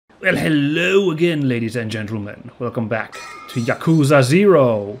Well, hello again, ladies and gentlemen. Welcome back to Yakuza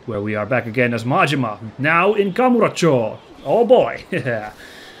 0, where we are back again as Majima, now in Kamurocho. Oh boy,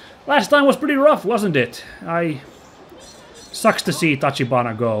 last time was pretty rough, wasn't it? Sucks to see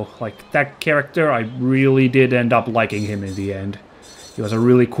Tachibana go. Like, that character, I really did end up liking him in the end. He was a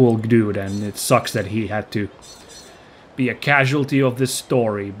really cool dude, and it sucks that he had to be a casualty of this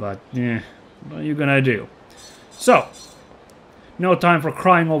story, but what are you gonna do? So, no time for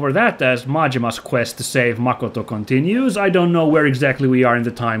crying over that as Majima's quest to save Makoto continues. I don't know where exactly we are in the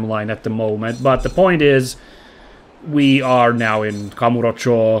timeline at the moment, but the point is, we are now in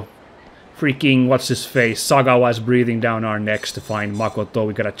Kamurocho. Freaking, what's-his-face, Sagawa is breathing down our necks to find Makoto.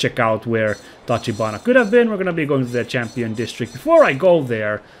 We gotta check out where Tachibana could have been. We're gonna be going to the Champion District. Before I go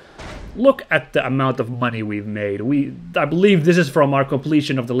there, look at the amount of money we've made. I believe this is from our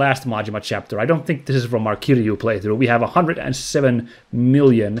completion of the last Majima chapter. I don't think this is from our Kiryu playthrough. We have 107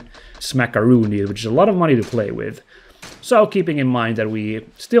 million smackaroonies, which is a lot of money to play with. So, keeping in mind that we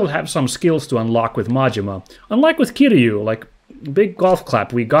still have some skills to unlock with Majima. Unlike with Kiryu, like big golf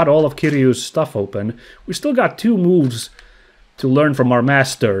clap, we got all of Kiryu's stuff open. We still got 2 moves to learn from our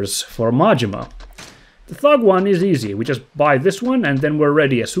masters for Majima. The Thug one is easy. We just buy this one and then we're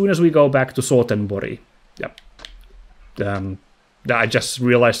ready as soon as we go back to Sotenbori. Yep. I just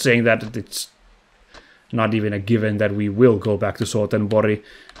realized saying that it's not even a given that we will go back to Sotenbori.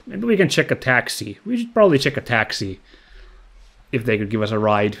 Maybe we can check a taxi. We should probably check a taxi if they could give us a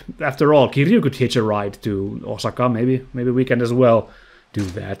ride. After all, Kiryu could hitch a ride to Osaka, maybe. Maybe we can as well do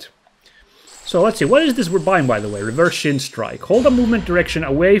that. So let's see, what is this we're buying, by the way? Reverse Shin Strike. Hold the movement direction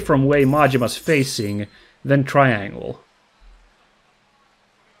away from way Majima's facing, then triangle.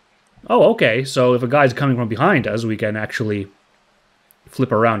 Oh, okay, so if a guy's coming from behind us, we can actually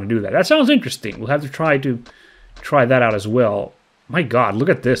flip around and do that. That sounds interesting. We'll have to try that out as well. My god, look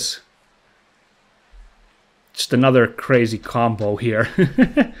at this. Just another crazy combo here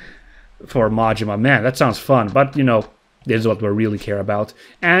for Majima. Man, that sounds fun, but, you know, this is what we really care about.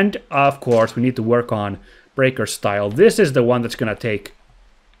 And, of course, we need to work on Breaker Style. This is the one that's going to take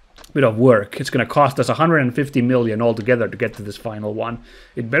a bit of work. It's going to cost us 150 million altogether to get to this final one.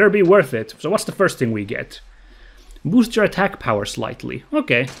 It better be worth it. So what's the first thing we get? Boost your attack power slightly.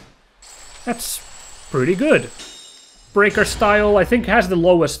 Okay. That's pretty good. Breaker Style, I think, has the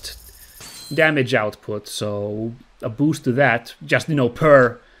lowest damage output, so a boost to that, just, you know,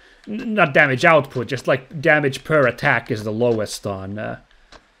 per... Not damage output, just like damage per attack is the lowest on...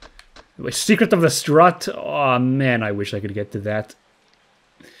 Secret of the Strut? Oh man, I wish I could get to that.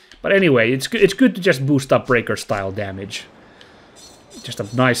 But anyway, it's good to just boost up Breaker Style damage. Just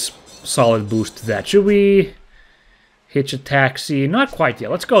a nice, solid boost to that. Should we hitch a taxi? Not quite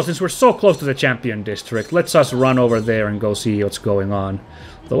yet. Let's go, since we're so close to the Champion District. Let's us run over there and go see what's going on.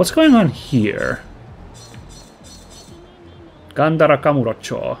 So what's going on here? Gandara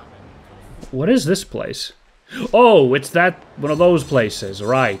Kamurocho. What is this place? Oh, it's that one of those places,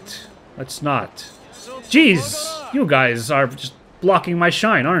 right? Let's not. Jeez, you guys are just blocking my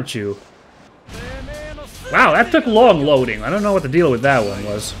shine, aren't you? Wow, that took long loading. I don't know what the deal with that one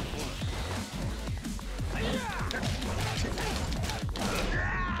was.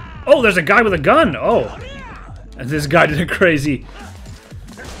 Oh, there's a guy with a gun! Oh! And this guy did a crazy...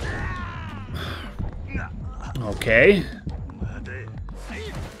 Okay.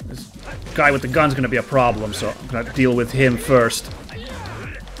 This guy with the gun's gonna be a problem, so I'm gonna deal with him first.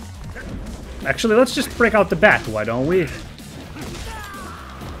 Actually, let's just break out the bat, why don't we?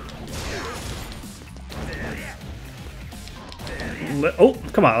 Oh,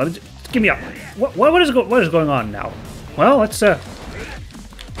 come on, give me up. What is going on now? Well, let's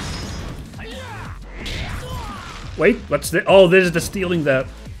wait, what's the... Oh, this is the stealing the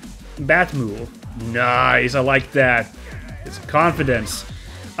bat move. Nice, I like that. It's confidence.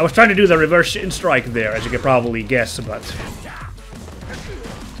 I was trying to do the reverse shin strike there, as you could probably guess, but...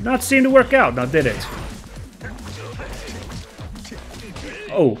 not seem to work out, now did it?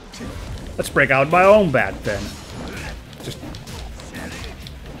 Oh. Let's break out my own bat, then. Just...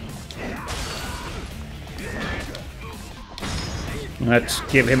 let's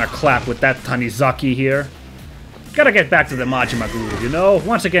give him a clap with that Tanizaki here. Gotta get back to the Majima groove, you know?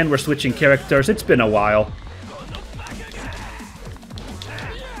 Once again, we're switching characters. It's been a while.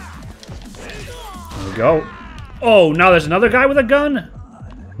 There we go. Oh, now there's another guy with a gun?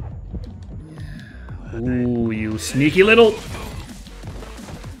 Ooh, you sneaky little...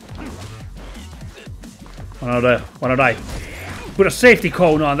 Why don't I put a safety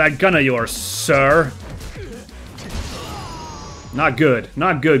cone on that gun of yours, sir? Not good.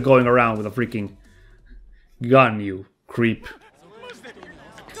 Not good going around with a freaking... gun, you creep.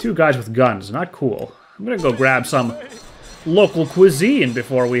 2 guys with guns, not cool. I'm gonna go grab some local cuisine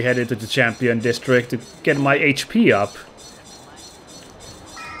before we head into the Champion District to get my HP up.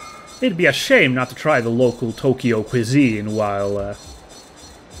 It'd be a shame not to try the local Tokyo cuisine while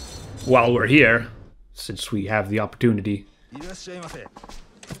we're here, since we have the opportunity.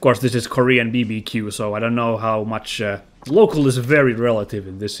 Of course, this is Korean BBQ, so I don't know how much... local is very relative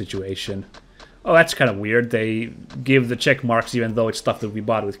in this situation. Oh, that's kind of weird. They give the check marks even though it's stuff that we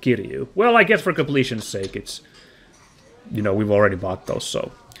bought with Kiryu. Well, I guess for completion's sake, it's... You know, we've already bought those,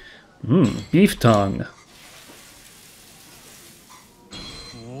 so... Beef tongue.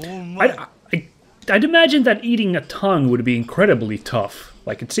 I'd imagine that eating a tongue would be incredibly tough.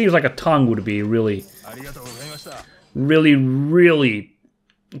 Like, it seems like a tongue would be really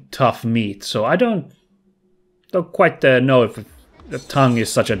tough meat. So I don't quite know if the tongue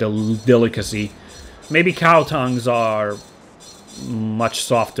is such a delicacy. Maybe cow tongues are much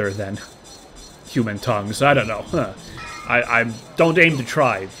softer than human tongues. I don't know. I don't aim to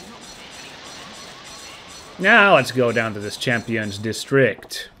try. Now let's go down to this Champion's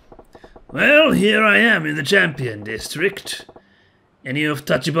District. Well, here I am in the Champion District. Any of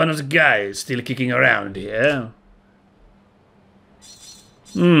Tachibana's guys still kicking around here?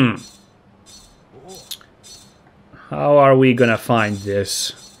 How are we gonna find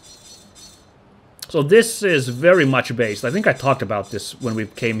this? So this is very much based... I think I talked about this when we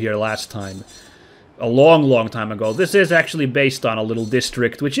came here last time. A long time ago. This is actually based on a little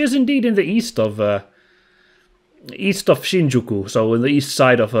district, which is indeed in the east of Shinjuku, so in the east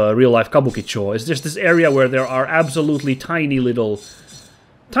side of real-life Kabukicho. It's just this area where there are absolutely tiny little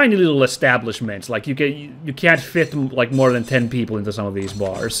establishments. Like, you can't fit, like, more than 10 people into some of these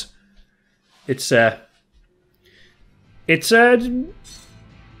bars. It's kind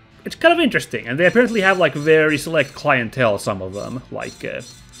of interesting, and they apparently have, like, very select clientele, some of them. Like,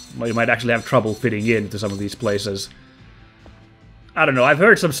 well, you might actually have trouble fitting into some of these places. I don't know, I've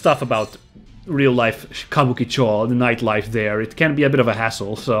heard some stuff about real-life Kabukicho, the nightlife there. It can be a bit of a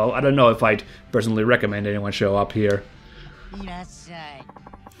hassle, so I don't know if I'd personally recommend anyone show up here.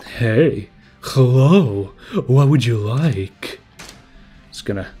 Hey, hello, what would you like? Just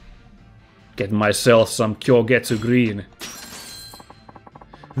gonna get myself some Kyogetsu green.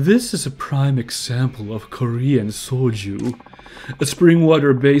 This is a prime example of Korean soju. A spring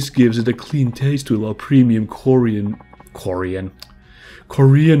water base gives it a clean taste while premium Korean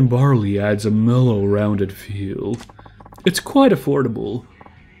barley adds a mellow, rounded feel. It's quite affordable,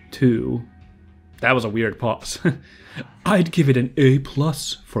 too. That was a weird pause. I'd give it an A+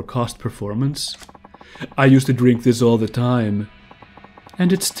 for cost performance. I used to drink this all the time,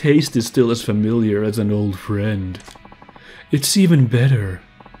 and its taste is still as familiar as an old friend. It's even better,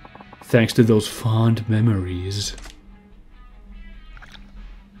 thanks to those fond memories.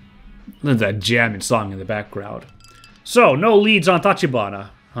 Look at that jamming song in the background. So, no leads on Tachibana,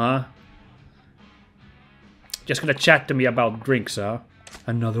 huh? Just gonna chat to me about drinks, huh?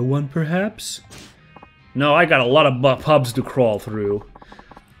 Another one, perhaps? No, I got a lot of pubs to crawl through.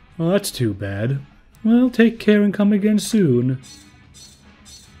 Well, that's too bad. Well, take care and come again soon.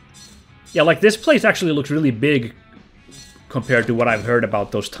 Yeah, like, this place actually looks really big compared to what I've heard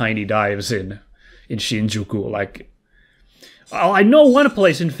about those tiny dives in Shinjuku. Like, I know one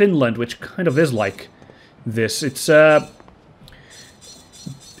place in Finland which kind of is like this. It's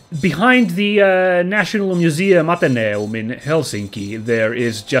behind the National Museum Atheneum in Helsinki. There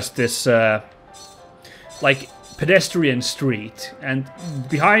is just this like pedestrian street, and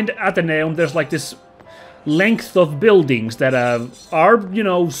behind Atheneum there's like this length of buildings that are, you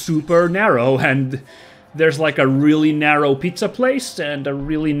know, super narrow, and there's like a really narrow pizza place and a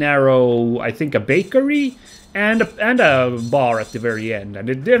really narrow, I think, a bakery and a bar at the very end. And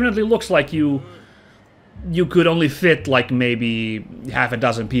it definitely looks like you could only fit like maybe half a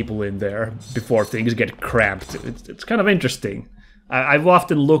dozen people in there before things get cramped. It's kind of interesting. I've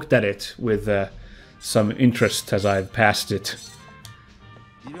often looked at it with some interest as I've passed it.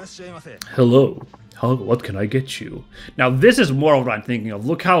 Hello. What can I get you? Now this is more of what I'm thinking of.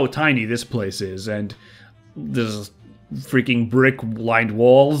 Look how tiny this place is, and there's freaking brick-lined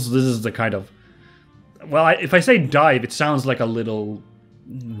walls. This is the kind of... Well, if I say dive, it sounds like a little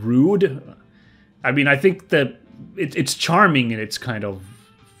rude. I mean, I think that it's charming in its kind of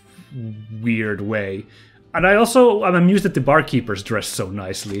weird way. And I'm amused that the barkeepers dress so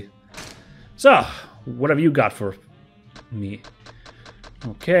nicely. So, what have you got for me?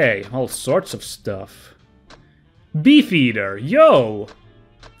 Okay, all sorts of stuff. Beefeater, yo!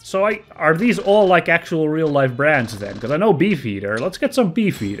 So are these all like actual real-life brands then? Because I know Beefeater. Let's get some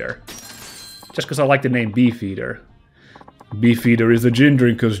Beefeater. Just because I like the name Beefeater. Beefeater is the gin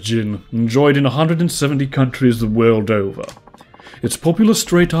drinker's gin, enjoyed in 170 countries the world over. It's popular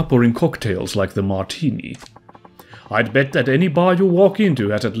straight up or in cocktails like the martini. I'd bet that any bar you walk into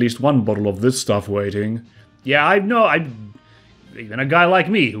has at least one bottle of this stuff waiting. Yeah, I know, even a guy like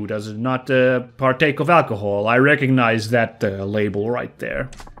me who does not partake of alcohol, I recognize that label right there.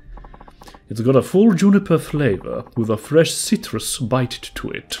 It's got a full juniper flavor with a fresh citrus bite to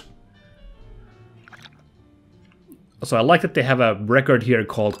it. So I like that they have a record here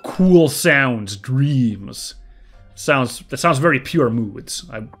called Cool Sounds Dreams. That sounds very pure moods.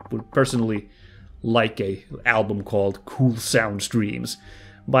 I would personally like a album called Cool Sounds Dreams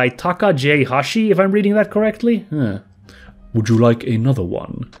by Taka J. Hashi, if I'm reading that correctly. Would you like another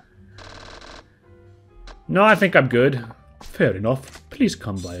one? No, I think I'm good. Fair enough. Please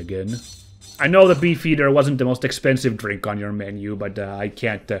come by again. I know the Beefeater wasn't the most expensive drink on your menu, but I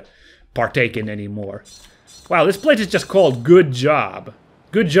can't partake in any more. Wow, this place is just called Good Job.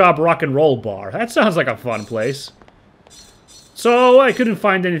 Good Job Rock and Roll Bar. That sounds like a fun place. So, I couldn't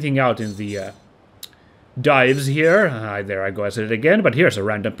find anything out in the dives here. There I go, I said it again, but here's a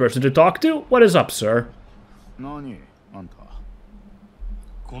random person to talk to. What is up, sir?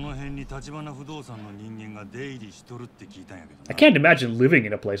 I can't imagine living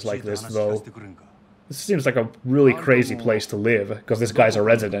in a place like this, though. This seems like a really crazy place to live, because this guy's a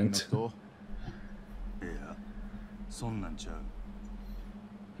resident.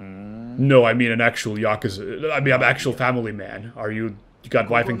 No, I mean an actual Yakuza. I mean, I'm an actual family man. You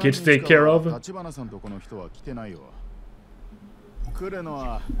got wife and kids to take care of?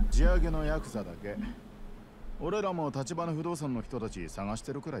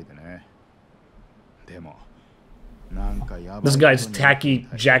 This guy's tacky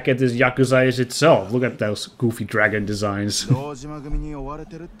jacket is Yakuza is itself. Look at those goofy dragon designs.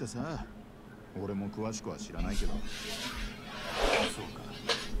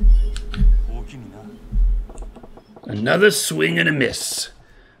 Another swing and a miss.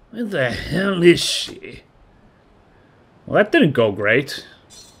 Where the hell is she? Well, that didn't go great.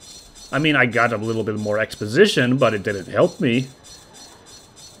 I mean, I got a little bit more exposition, but it didn't help me.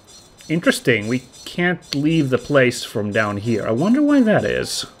 Interesting, we can't leave the place from down here. I wonder why that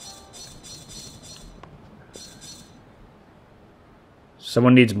is.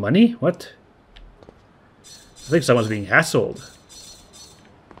 Someone needs money? What? I think someone's being hassled.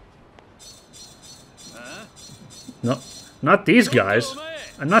 No, not these guys.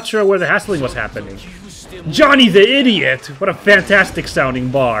 I'm not sure where the hassling was happening. Johnny the Idiot! What a fantastic sounding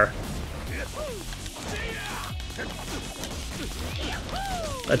bar.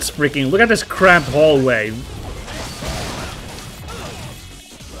 Let's freaking look at this cramped hallway.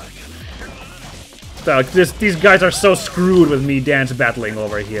 So, these guys are so screwed with me dance battling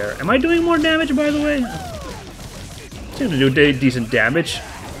over here. Am I doing more damage, by the way? Seem to do decent damage.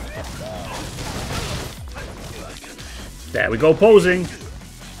 There we go, posing.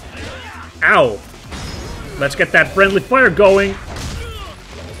 Ow. Let's get that friendly fire going.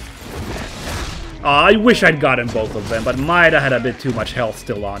 I wish I'd gotten both of them, but Maeda had a bit too much health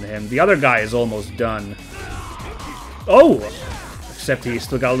still on him. The other guy is almost done. Oh! Except he's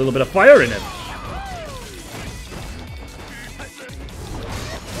still got a little bit of fire in him.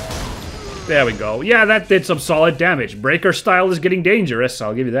 There we go. Yeah, that did some solid damage. Breaker style is getting dangerous,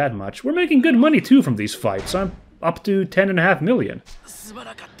 I'll give you that much. We're making good money, too, from these fights. I'm up to 10.5 million.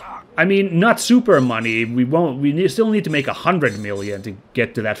 I mean, not super money. We still need to make 100 million to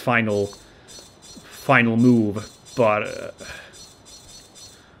get to that final move, but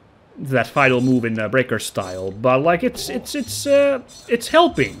that final move in breaker style. But like, it's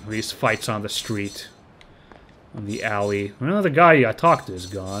helping these fights on the street, on the alley. Well, the guy I talked to is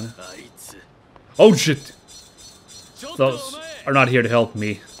gone. Oh shit! Those are not here to help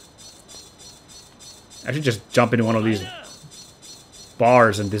me. I should just jump into one of these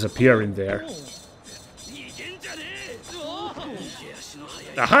bars and disappear in there.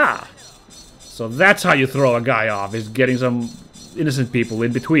 Aha! So that's how you throw a guy off, is getting some innocent people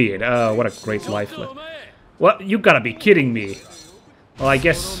in between. Oh, what a great life. What? You gotta be kidding me. Well, I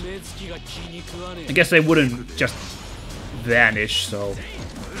guess they wouldn't just vanish, so...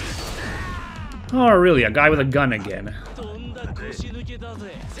 Oh, really? A guy with a gun again.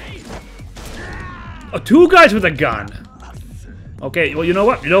 Oh, two guys with a gun! Okay, well, you know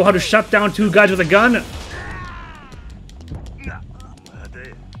what? You know how to shut down two guys with a gun?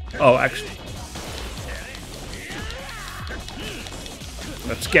 Oh, actually...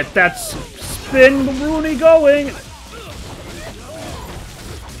 Let's get that spin Rooney going!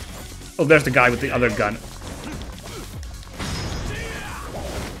 Oh, there's the guy with the other gun.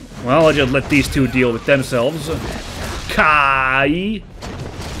 Well, I'll just let these two deal with themselves. Kai.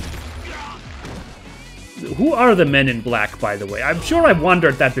 Who are the men in black, by the way? I'm sure I've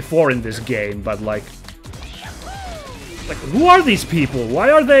wondered that before in this game, but like who are these people?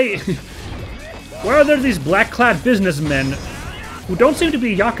 Why are they... Why are there these black-clad businessmen who don't seem to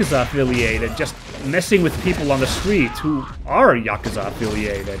be Yakuza affiliated, just messing with people on the street who are Yakuza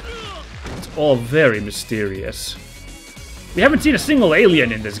affiliated? It's all very mysterious. We haven't seen a single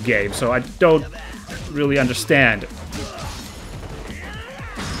alien in this game, so I don't really understand.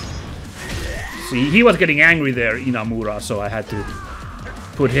 See, he was getting angry there, Inamura, so I had to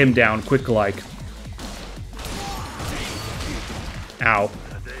put him down quick-like. Ow.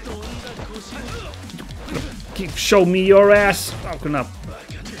 Show me your ass. How can I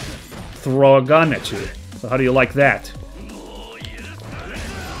throw a gun at you? So how do you like that?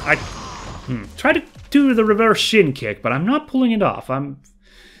 I try to do the reverse shin kick, but I'm not pulling it off.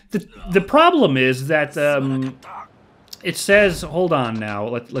 The problem is that it says, hold on now.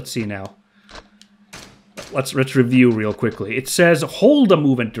 Let's see now. Let's review real quickly. It says hold a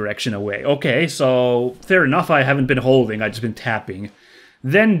movement direction away. Okay, so fair enough. I haven't been holding. I've just been tapping.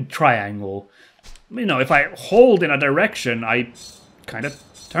 Then triangle. You know, if I hold in a direction, I kind of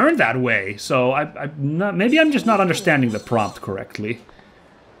turn that way. So maybe I'm just not understanding the prompt correctly.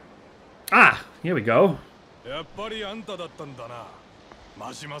 Ah, here we go.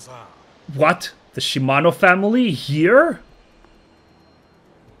 What? The Shimano family here?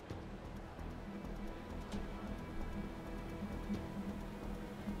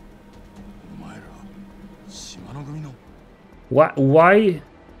 What? Why?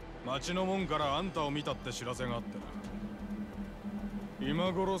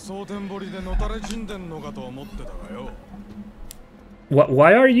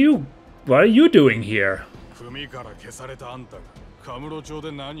 Why are you doing here?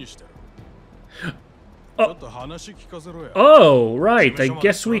 Oh, right. I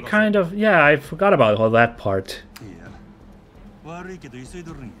guess we kind of... Yeah, I forgot about all that part.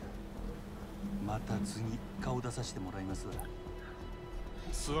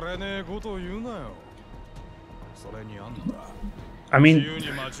 I mean,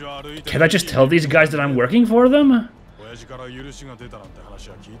 can I just tell these guys that I'm working for them?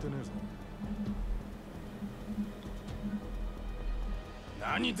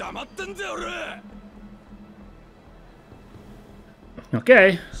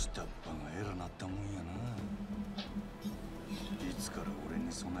 Okay.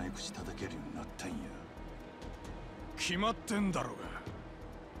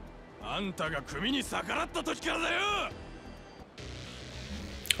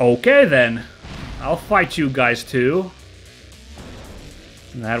 Okay then, I'll fight you guys too.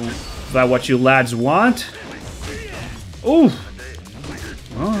 Is that what you lads want? Ooh!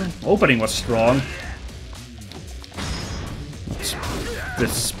 Oh, opening was strong.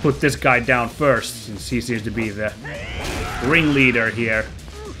 Let's put this guy down first, since he seems to be the ringleader here.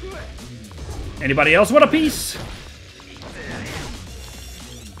 Anybody else want a piece?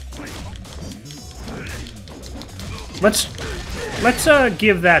 Let's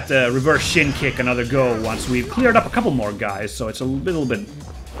give that reverse shin kick another go once we've cleared up a couple more guys, so it's a little bit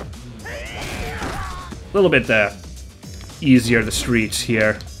easier the streets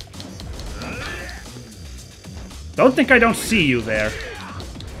here. Don't think I don't see you there.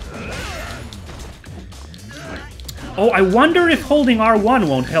 Oh, I wonder if holding R1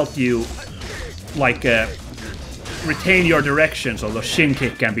 won't help you, like, retain your direction so the shin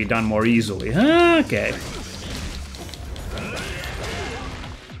kick can be done more easily. Okay.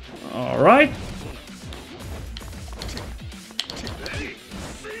 Alright.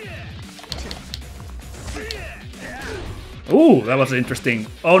 Ooh, that was interesting.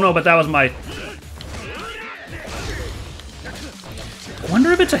 Oh no, but that was my... I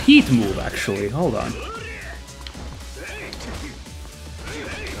wonder if it's a heat move, actually. Hold on.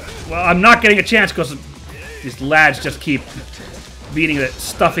 Well, I'm not getting a chance because these lads just keep beating the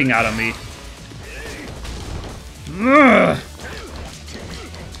stuffing out of me. Ugh.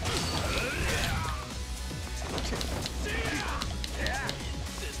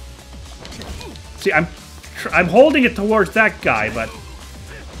 See, I'm holding it towards that guy, but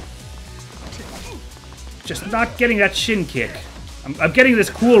just not getting that shin kick. I'm getting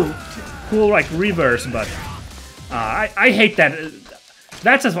this cool like reverse, but I hate that.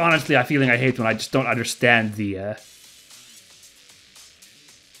 That's just honestly a feeling I hate when I just don't understand the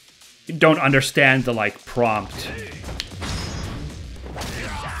like prompt.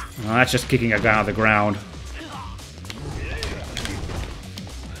 Well, that's just kicking a guy on the ground.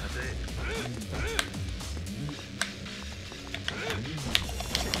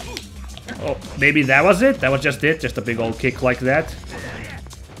 Oh, maybe that was it? That was just it? Just a big old kick like that?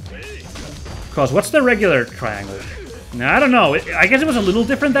 Because what's the regular triangle? I don't know. I guess it was a little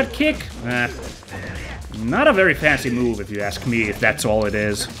different, that kick. Not a very fancy move, if you ask me, if that's all it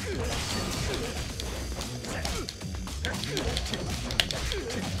is.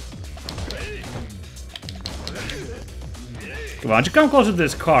 Come on, just come closer to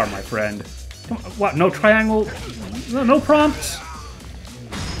this car, my friend. Come on, what, no triangle? No prompts?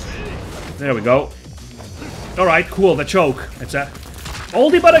 There we go. Alright, cool, the choke. It's a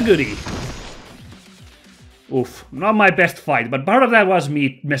oldie but a goodie. Oof, not my best fight, but part of that was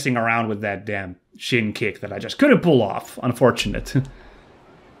me messing around with that damn shin kick that I just couldn't pull off. Unfortunate.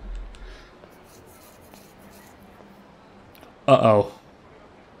 Uh-oh.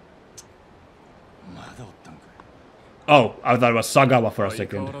 Oh, I thought it was Sagawa for a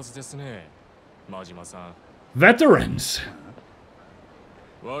second. Veterans!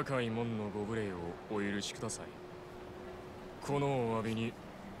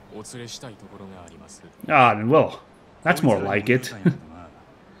 Ah, well, that's more like it.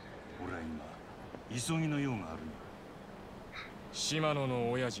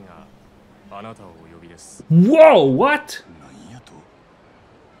 Whoa, what?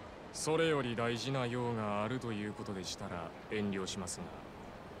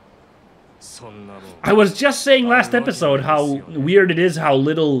 I was just saying last episode how weird it is how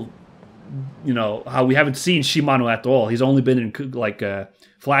little, you know, how we haven't seen Shimano at all. He's only been in, like,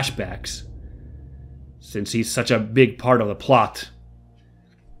 flashbacks. Since he's such a big part of the plot.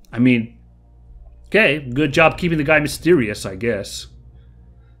 I mean, okay, good job keeping the guy mysterious, I guess.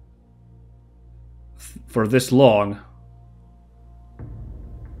 For this long.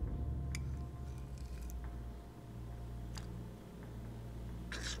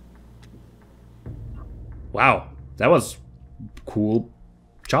 Wow, that was cool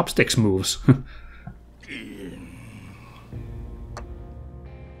chopsticks moves.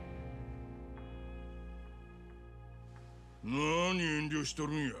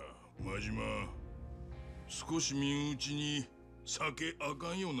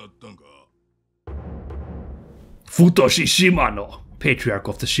 Futoshi Shimano, patriarch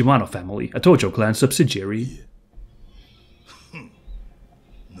of the Shimano family, a Tojo clan subsidiary.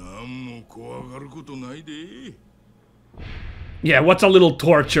 Yeah, what's a little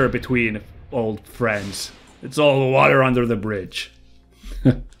torture between old friends? It's all the water under the bridge.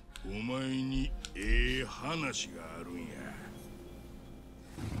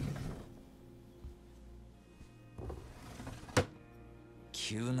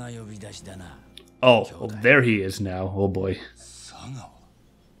 Oh, well, there he is now. Oh boy.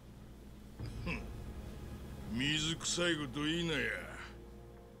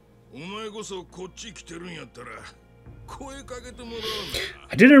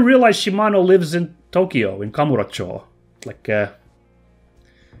 I didn't realize Shimano lives in Tokyo, in Kamurocho. Like,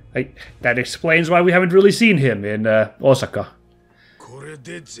 that explains why we haven't really seen him in Osaka.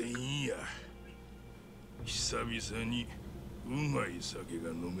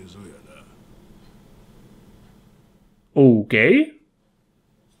 Okay.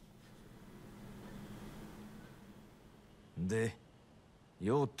 で、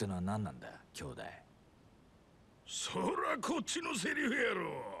用ってのは何なんだ、兄弟。そらこっちのセリフや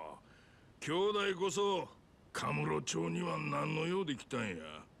ろ。兄弟こそカムロ町には何の用で来たんや。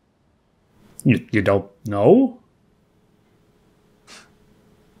You don't know?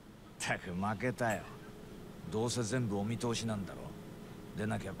 たく負けたよ。どうせ全部お見通しなんだろう。で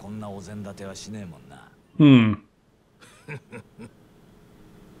なきゃこんなお膳立てはしねえもんな。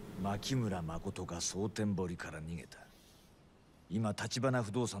牧村誠が蒼天堀から逃げた。今橘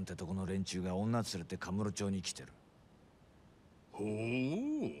不動産ってとこの連中が女連れてカムロ町に来てる。ほう、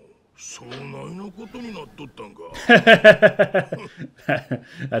そうないなことになっとったんか。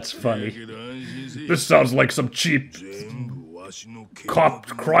That's funny. This sounds like some cheap cop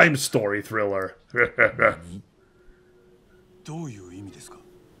crime story thriller. どういう意味ですか。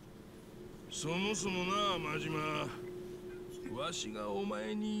そもそもな、真島。わしがお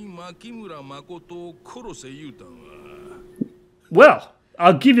前に牧村誠を殺せ言うたんは。Well,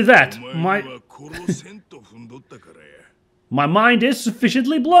 I'll give you that. My mind is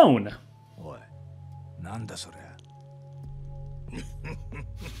sufficiently blown.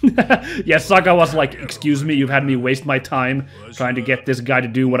 Yeah, Saga was like, excuse me, you've had me waste my time trying to get this guy to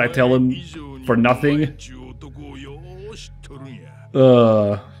do what I tell him for nothing.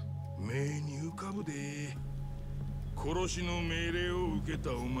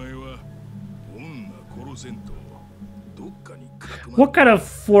 What kind of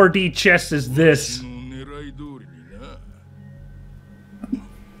 4D chess is this?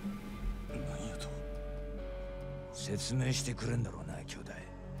 説明してくれんだろうな、兄弟。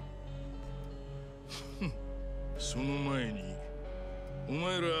その前にお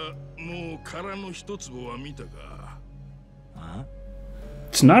前らもう殻の一坪は見たか？あ？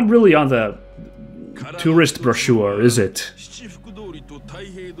 It's not really on the tourist brochure, is it? 七福通りと太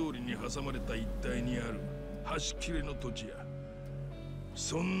平通りに挟まれた一帯にある端切れの土地や。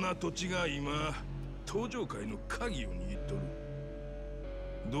そんな土地が今登場界の鍵を握っとる。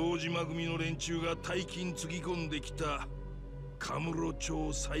堂島組の連中が大金つぎ込んできたカムロ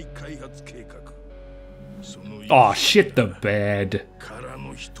町再開発計画。その Oh, shit the bed. 殻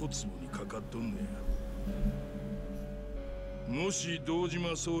の一粒にかかっとんねや。もし堂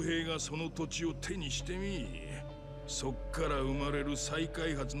島宗平がその土地を手にしてみ、そっから生まれる再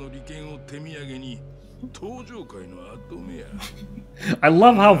開発の利権を手土産に登場界の跡目や。I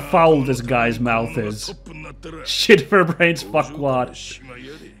love how foul this guy's mouth is. Shit for brains, fuck what.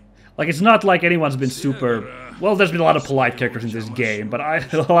 Like, it's not like anyone's been super... Well, there's been a lot of polite characters in this game, but I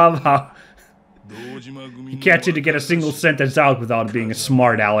love how... You can't seem to get a single sentence out without being a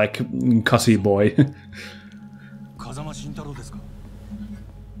smart aleck, cussy boy.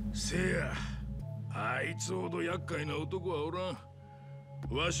 せや、あいつほど厄介な男はおらん。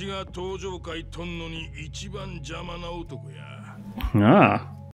わしが登場界とんのに一番邪魔な男や。Ah.